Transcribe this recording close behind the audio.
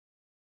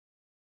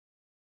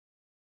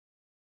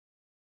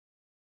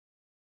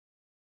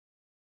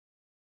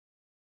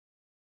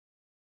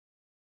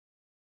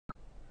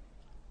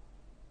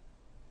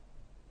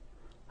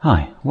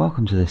Hi,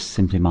 welcome to this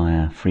Simply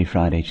Maya Free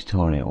Friday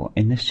tutorial.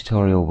 In this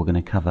tutorial we're going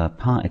to cover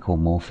particle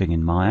morphing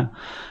in Maya.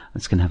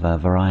 It's going to have a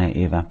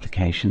variety of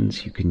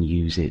applications. You can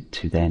use it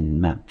to then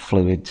map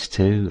fluids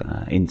to,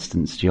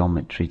 instance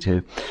geometry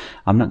to.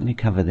 I'm not going to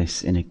cover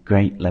this in a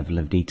great level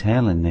of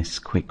detail in this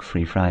quick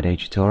Free Friday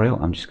tutorial.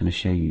 I'm just going to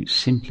show you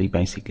simply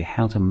basically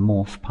how to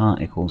morph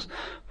particles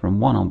from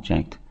one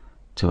object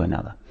to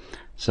another.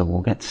 So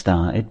we'll get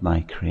started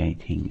by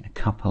creating a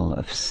couple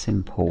of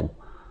simple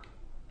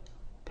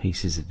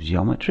pieces of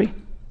geometry.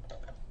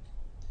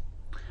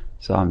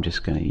 So I'm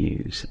just going to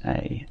use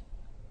a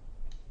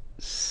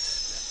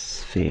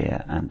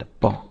sphere and a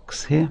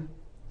box here,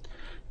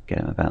 get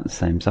them about the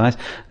same size.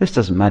 This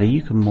doesn't matter,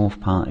 you can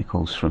morph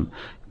particles from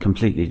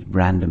completely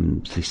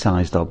randomly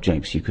sized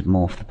objects. You could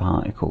morph the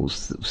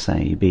particles that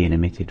say being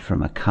emitted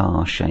from a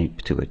car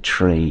shape to a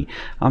tree.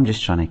 I'm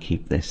just trying to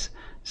keep this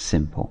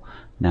simple.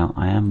 Now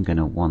I am going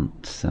to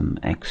want some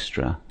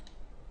extra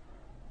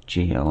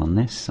geo on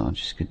this, so I'll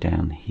just go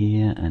down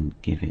here and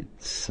give it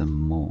some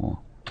more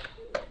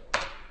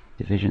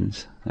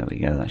divisions. There we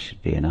go, that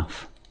should be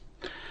enough.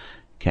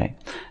 Okay,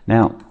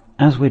 now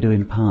as we're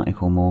doing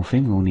particle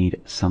morphing we'll need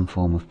some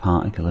form of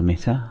particle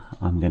emitter.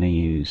 I'm going to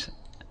use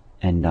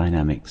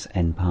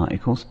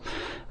nParticles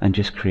and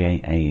just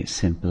create a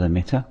simple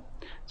emitter.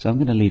 So I'm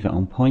going to leave it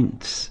on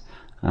points,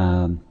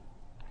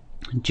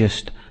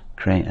 just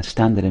create a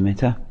standard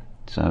emitter.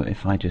 So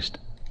if I just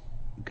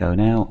go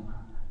now,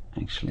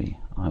 actually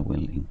I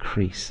will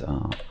increase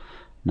our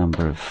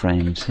number of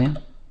frames here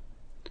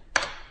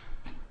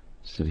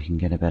so we can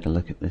get a better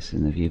look at this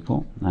in the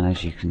viewport. And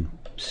as you can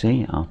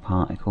see, our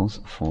particles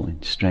are falling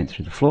straight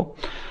through the floor.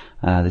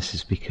 This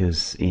is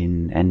because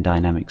in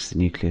n-dynamics the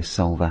nucleus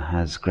solver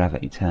has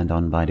gravity turned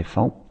on by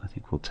default. I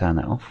think we'll turn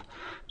that off.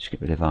 Just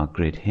get rid of our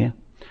grid here.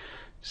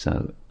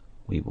 So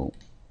we will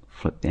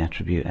flip the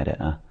attribute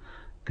editor,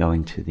 go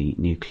into the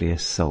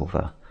nucleus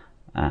solver,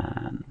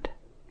 and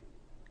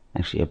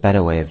actually a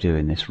better way of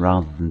doing this,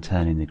 rather than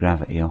turning the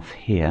gravity off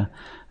here,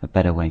 a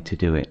better way to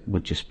do it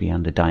would just be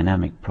under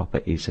dynamic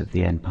properties of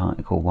the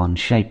nParticle1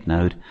 shape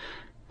node,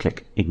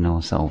 click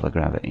ignore solver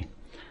gravity,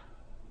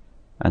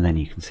 and then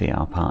you can see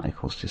our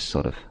particles just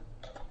sort of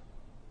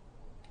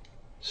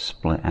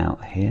split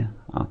out here.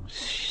 I'll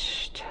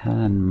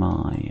turn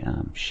my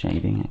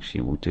shading,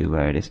 actually we'll do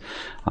where it is.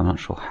 I'm not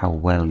sure how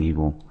well you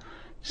will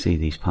see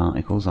these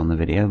particles on the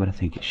video, but I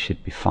think it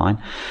should be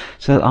fine.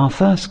 So our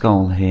first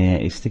goal here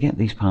is to get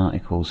these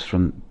particles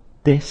from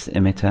this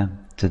emitter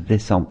to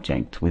this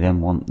object. We then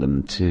want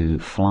them to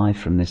fly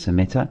from this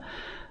emitter,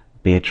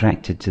 be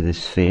attracted to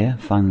this sphere,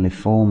 finally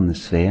form the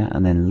sphere,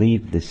 and then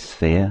leave this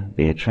sphere,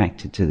 be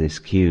attracted to this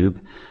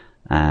cube,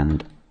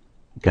 and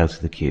go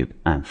to the cube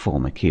and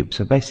form a cube.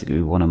 So basically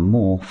we want to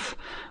morph,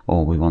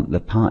 or we want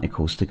the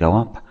particles to go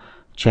up,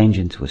 change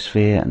into a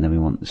sphere, and then we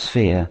want the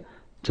sphere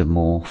to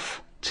morph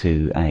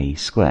to a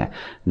square.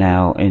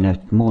 Now in a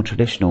more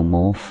traditional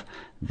morph,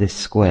 this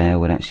square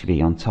would actually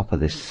be on top of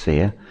this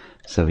sphere,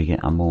 so we get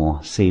a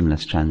more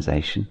seamless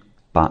translation.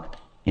 But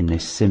in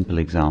this simple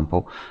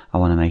example I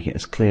want to make it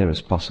as clear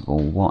as possible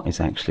what is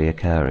actually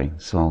occurring,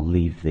 so I'll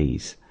leave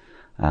these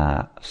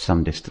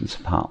some distance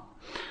apart.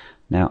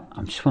 Now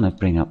I just want to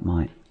bring up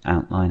my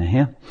outliner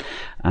here,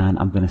 and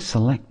I'm going to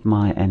select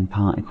my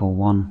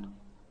nParticle1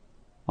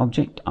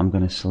 object. I'm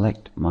going to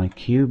select my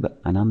cube,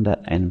 and under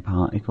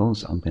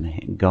nParticles I'm going to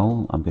hit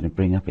goal. I'm going to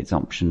bring up its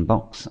option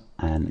box,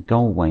 and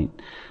goal weight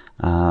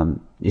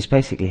is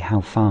basically how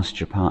fast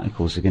your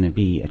particles are going to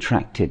be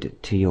attracted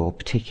to your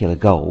particular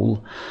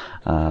goal.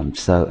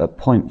 So at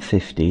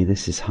 0.50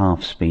 this is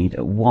half speed.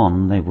 At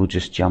 1 they will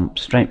just jump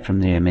straight from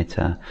the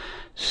emitter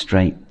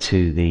straight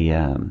to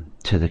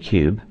the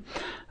cube.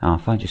 Now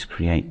if I just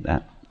create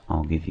that,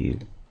 I'll give you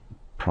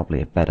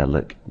probably a better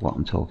look at what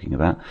I'm talking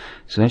about.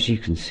 So as you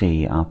can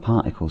see, our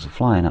particles are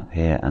flying up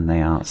here and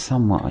they are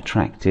somewhat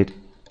attracted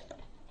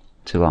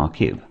to our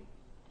cube.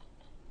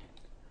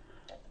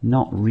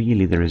 Not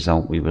really the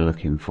result we were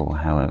looking for,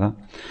 however,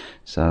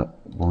 so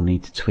we'll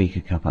need to tweak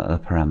a couple of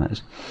the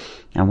parameters.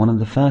 And one of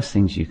the first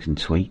things you can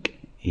tweak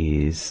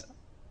is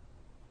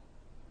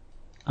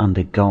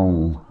under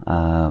goal,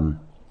 for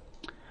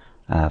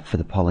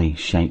the poly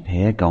shape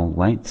here, goal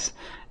weights.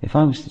 If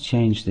I was to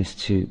change this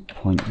to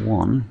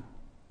 0.1,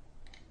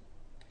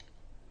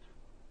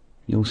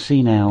 you'll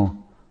see now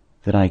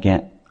that I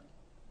get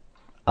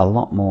a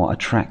lot more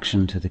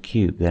attraction to the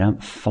cube. They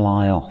don't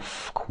fly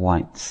off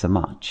quite so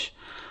much.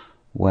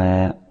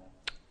 Where,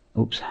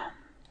 oops,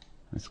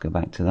 let's go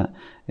back to that.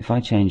 If I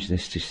change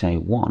this to say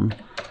 1,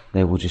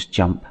 they will just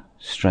jump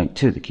straight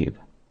to the cube.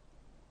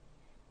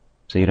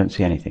 So you don't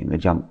see anything, they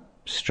jump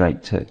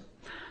straight to.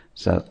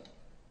 So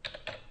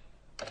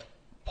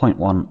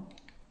 0.1,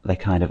 they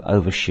kind of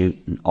overshoot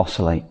and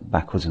oscillate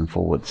backwards and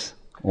forwards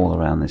all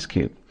around this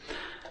cube.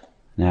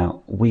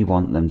 Now we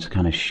want them to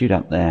kind of shoot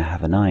up there,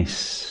 have a nice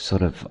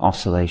sort of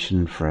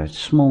oscillation for a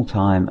small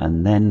time,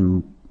 and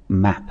then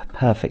map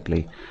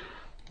perfectly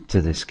to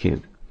this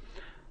cube.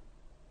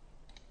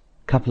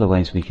 Couple of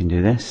ways we can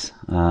do this.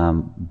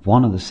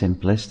 One of the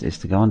simplest is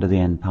to go under the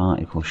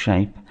nParticle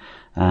shape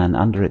and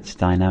under its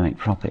dynamic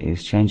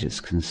properties change its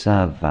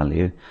conserve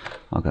value.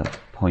 I'll go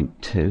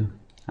 0.2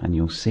 and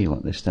you'll see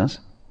what this does.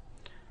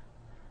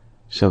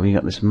 So we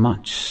got this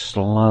much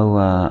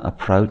slower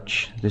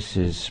approach. This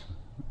is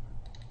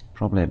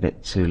probably a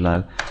bit too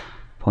low.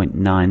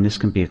 0.9, this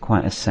can be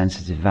quite a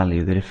sensitive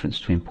value. The difference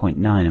between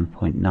 0.9 and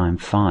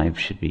 0.95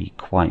 should be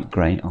quite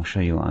great. I'll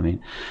show you what I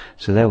mean.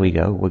 So there we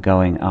go, we're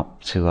going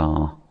up to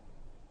our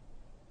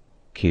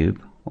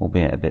cube,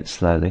 albeit a bit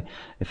slowly.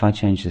 If I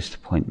change this to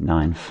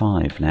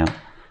 0.95 now,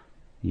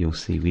 you'll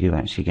see we do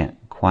actually get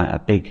quite a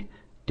big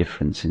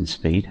difference in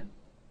speed.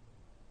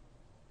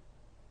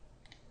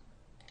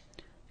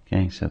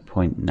 Okay, so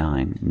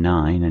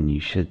 0.99, and you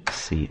should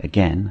see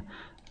again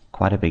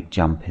quite a big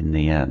jump in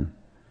the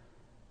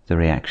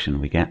reaction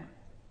we get.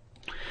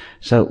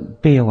 So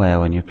be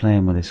aware when you're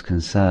playing with this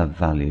conserve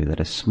value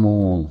that a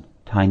small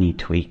tiny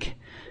tweak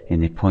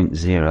in the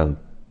 0.0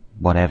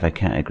 whatever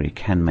category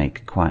can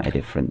make quite a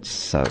difference.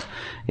 So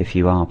if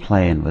you are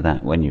playing with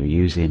that when you're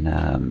using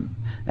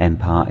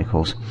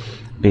nParticles,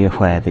 be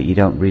aware that you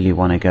don't really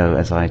want to go,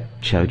 as I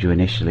showed you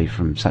initially,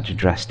 from such a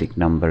drastic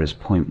number as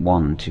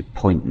 0.1 to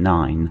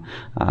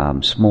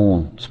 0.9.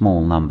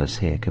 Small numbers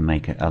here can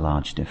make a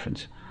large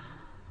difference.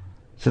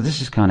 So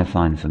this is kind of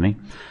fine for me.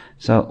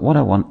 So what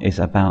I want is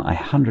about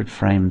 100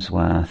 frames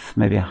worth,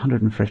 maybe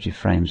 150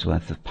 frames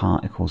worth of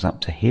particles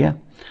up to here.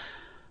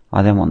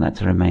 I then want that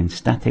to remain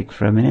static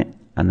for a minute,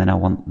 and then I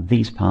want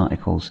these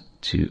particles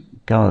to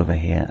go over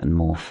here and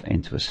morph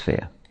into a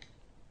sphere.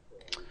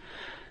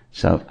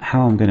 So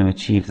how I'm going to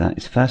achieve that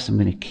is, first I'm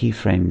going to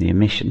keyframe the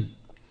emission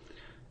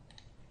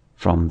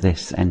from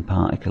this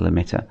nParticle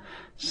emitter.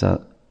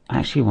 So I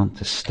actually want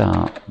to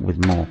start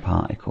with more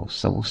particles.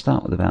 So we'll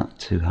start with about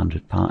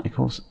 200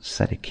 particles,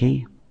 set a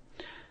key,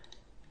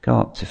 go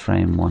up to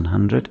frame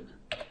 100,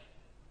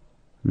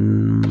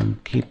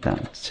 keep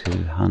that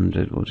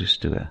 200, we'll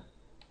just do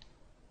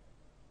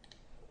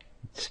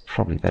it's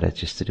probably better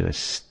just to do a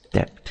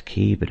stepped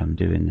key, but I'm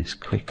doing this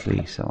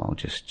quickly, so I'll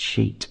just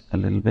cheat a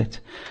little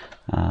bit.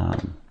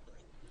 So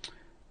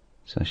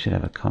I should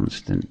have a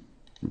constant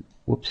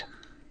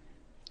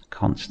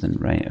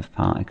rate of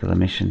particle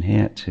emission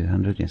here at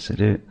 200, yes I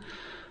do.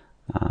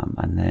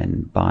 And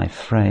then by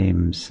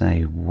frame,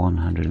 say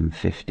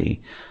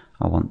 150,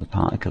 I want the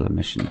particle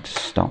emission to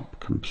stop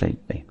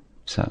completely.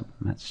 So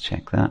let's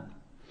check that.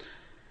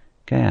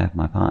 Okay, I have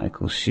my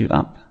particles shoot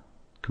up,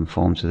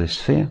 conform to this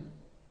sphere.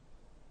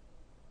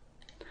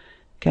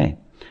 Okay,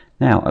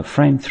 now at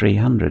frame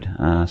 300,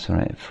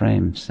 at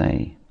frame,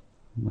 say,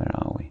 where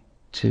are we?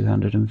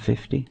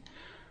 250,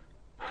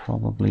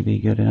 probably be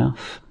good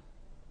enough.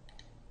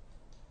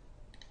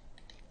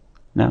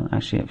 No,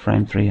 actually at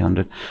frame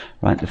 300,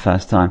 right the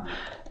first time,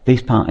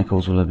 these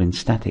particles will have been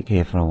static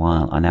here for a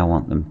while. I now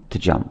want them to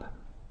jump.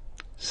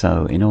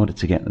 So in order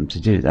to get them to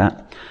do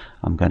that,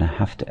 I'm going to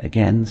have to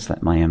again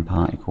select my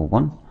nParticle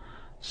 1,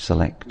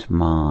 select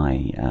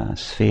my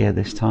sphere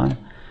this time,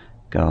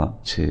 go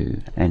up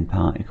to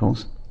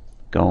nParticles,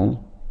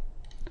 goal.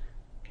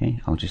 Okay,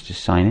 I'll just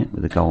assign it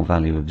with a goal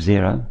value of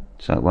 0,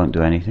 so it won't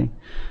do anything.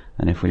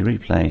 And if we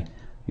replay,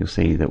 you'll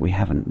see that we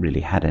haven't really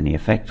had any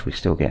effect. We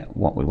still get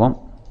what we want.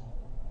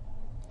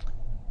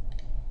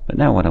 But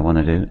now what I want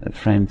to do at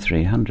frame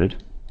 300,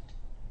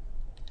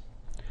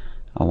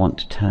 I want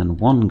to turn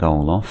one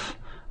goal off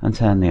and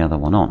turn the other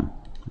one on.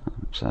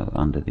 So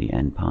under the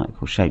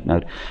nParticle shape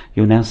node,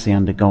 you'll now see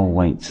under goal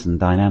weights and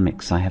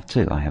dynamics I have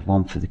two. I have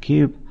one for the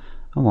cube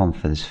and one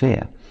for the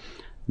sphere.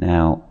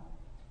 Now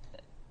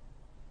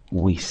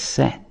we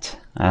set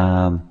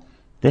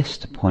this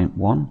to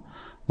 0.1.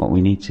 What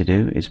we need to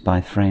do is by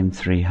frame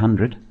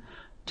 300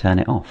 turn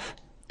it off.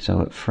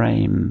 So at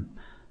frame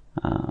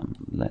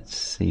let's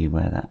see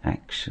where that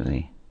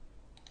actually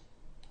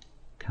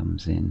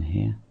comes in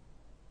here.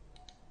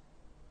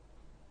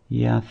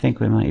 Yeah, I think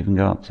we might even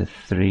go up to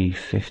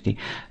 350.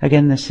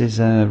 Again, this is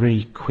a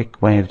really quick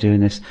way of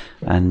doing this,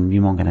 and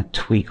you're not going to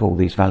tweak all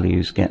these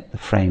values, get the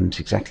frames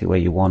exactly where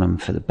you want them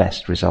for the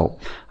best result.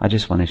 I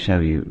just want to show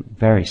you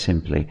very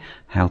simply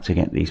how to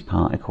get these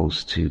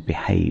particles to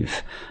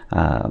behave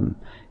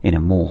in a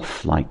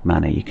morph-like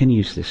manner. You can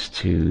use this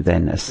to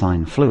then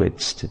assign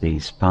fluids to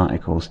these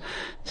particles,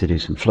 to do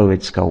some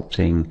fluid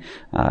sculpting,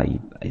 a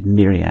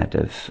myriad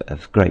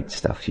of great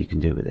stuff you can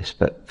do with this.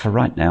 But for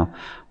right now,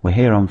 we're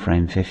here on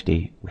frame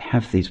 50, we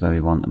have these where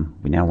we want them,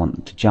 we now want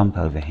them to jump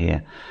over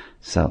here,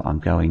 so I'm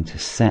going to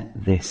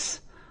set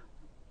this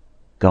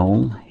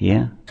goal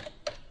here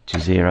to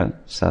 0,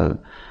 so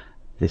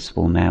this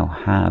will now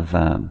have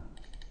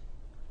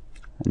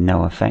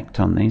no effect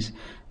on these.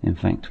 In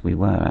fact, we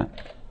were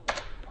at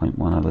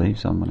 0.1 I believe,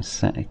 so I'm going to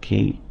set a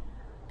key,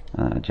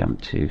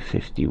 jump to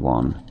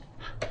 51,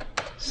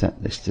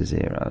 set this to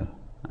 0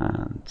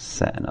 and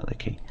set another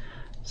key.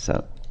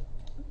 So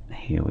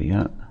here we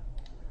go.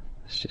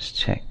 Let's just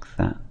check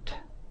that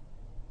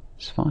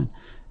it's fine.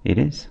 It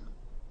is.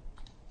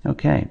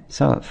 Okay,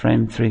 so at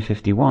frame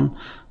 351,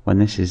 when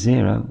this is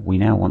 0, we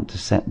now want to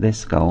set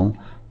this goal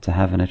to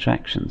have an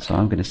attraction. So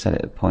I'm going to set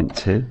it at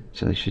 0.2,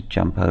 so they should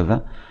jump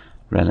over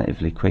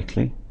relatively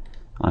quickly.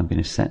 I'm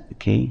going to set the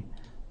key,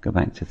 go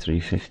back to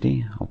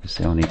 350.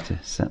 Obviously I'll need to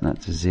set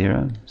that to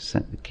 0,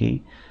 set the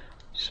key,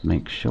 just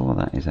make sure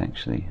that is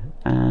actually,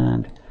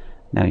 and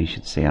now you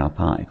should see our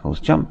particles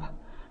jump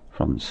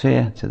from the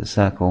sphere to the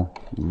circle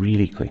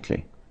really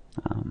quickly.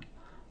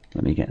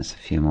 Let me get us a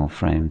few more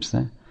frames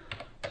there.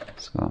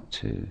 Let's go up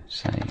to,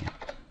 say,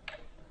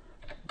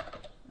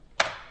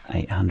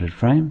 800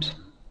 frames.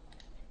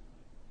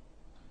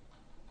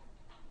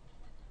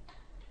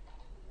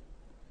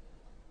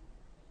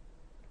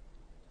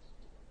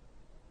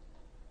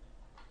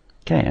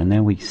 Okay, and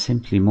now we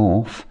simply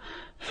morph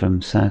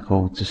from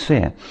circle to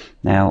sphere.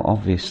 Now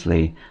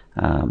obviously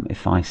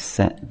if I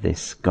set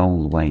this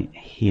goal weight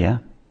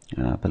here,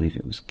 I believe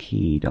it was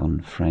keyed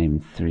on frame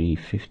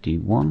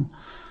 351,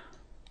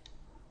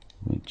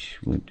 which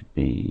would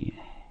be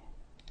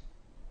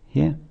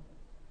here.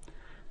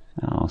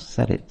 I'll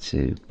set it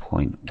to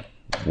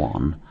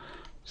 0.1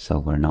 so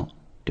we're not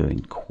doing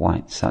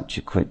quite such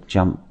a quick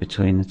jump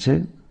between the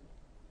two.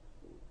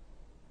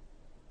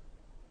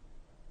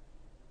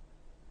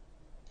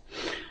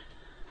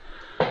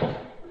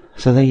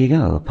 So there you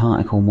go, a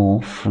particle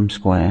morph from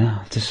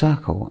square to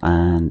circle,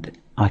 and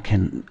I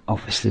can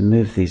obviously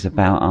move these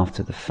about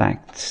after the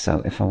fact.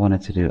 So if I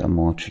wanted to do a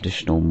more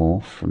traditional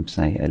morph from,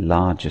 say, a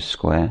larger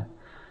square,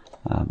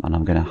 and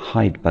I'm going to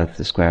hide both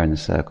the square and the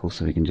circle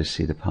so we can just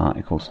see the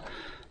particles.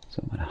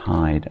 So I'm going to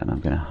hide and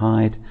I'm going to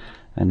hide,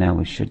 and now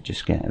we should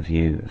just get a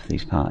view of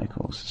these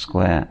particles.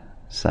 Square,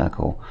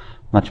 circle,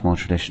 much more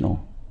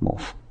traditional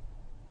morph.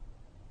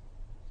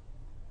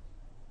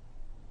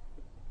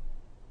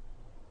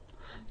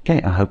 Okay,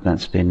 I hope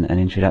that's been an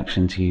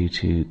introduction to you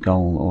to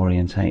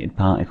goal-orientated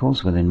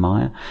particles within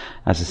Maya.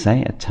 As I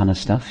say, a ton of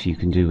stuff you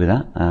can do with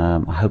that.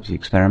 I hope you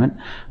experiment.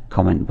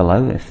 Comment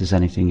below if there's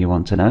anything you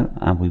want to know,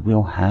 and we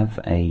will have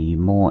a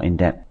more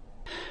in-depth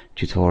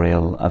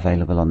tutorial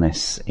available on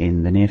this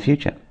in the near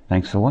future.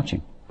 Thanks for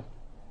watching.